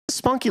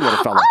spunky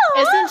little fella.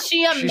 Isn't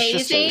she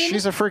amazing?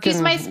 She's a freaking.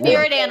 She's my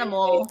spirit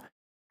animal.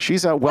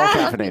 She's a well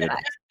caffeinated.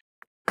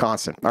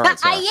 Constant. All right,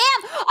 Sarah. I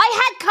am.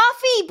 I had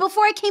coffee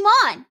before I came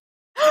on.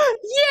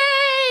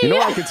 Yay! You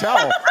know, I can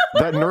tell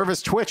that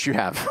nervous twitch you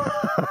have.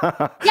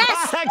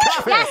 Yes.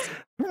 Yes.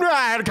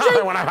 I had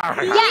coffee when I I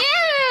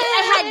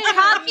had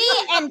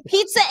coffee and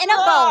pizza in a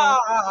bowl.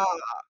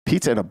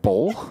 Pizza in a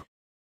bowl?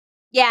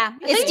 Yeah,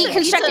 it's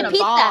deconstructed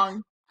pizza.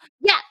 Bong.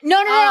 Yeah,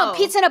 no,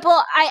 pizza in a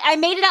bowl. I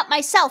made it up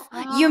myself.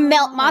 You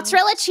melt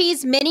mozzarella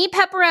cheese, mini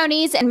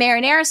pepperonis, and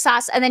marinara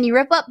sauce, and then you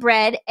rip up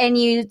bread and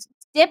you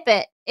dip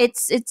it.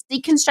 It's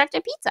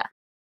deconstructed pizza.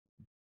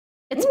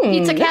 It's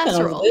pizza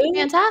casserole.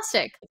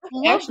 Fantastic.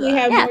 I actually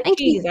have more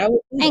cheese.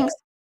 Thanks.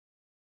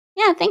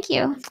 Yeah, thank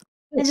you.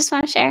 I just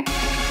want to share.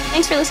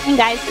 Thanks for listening,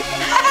 guys. Sounds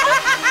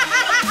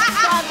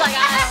like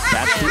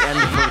That's the end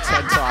of her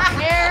TED Talk.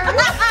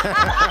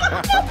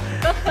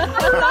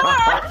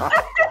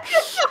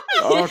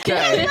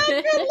 Okay.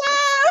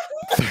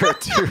 There are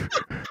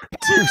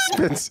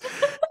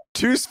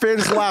two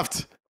spins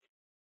left.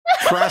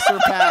 Press or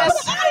pass.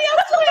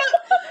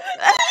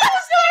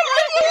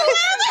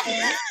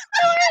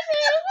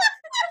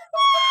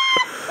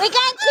 We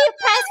gotta keep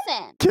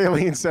pressing.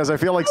 Kayleen says, I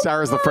feel like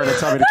Sarah's the friend to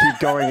tell me to keep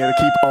going and to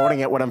keep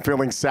owning it when I'm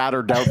feeling sad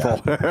or doubtful.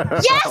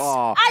 Yes,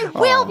 I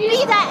will be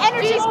that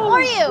energy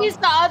for you. She's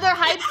the other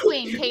hype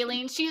queen,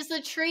 Kayleen. She's the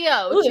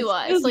trio to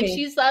us. Like,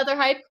 she's the other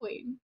hype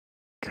queen.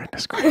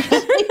 Goodness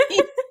gracious.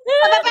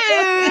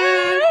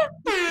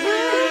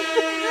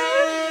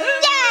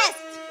 Yes!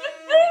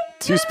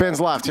 2 spins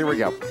left. Here we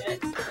go.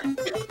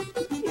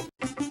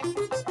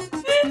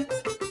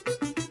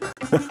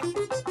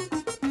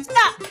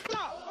 Stop.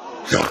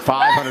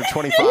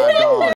 $525.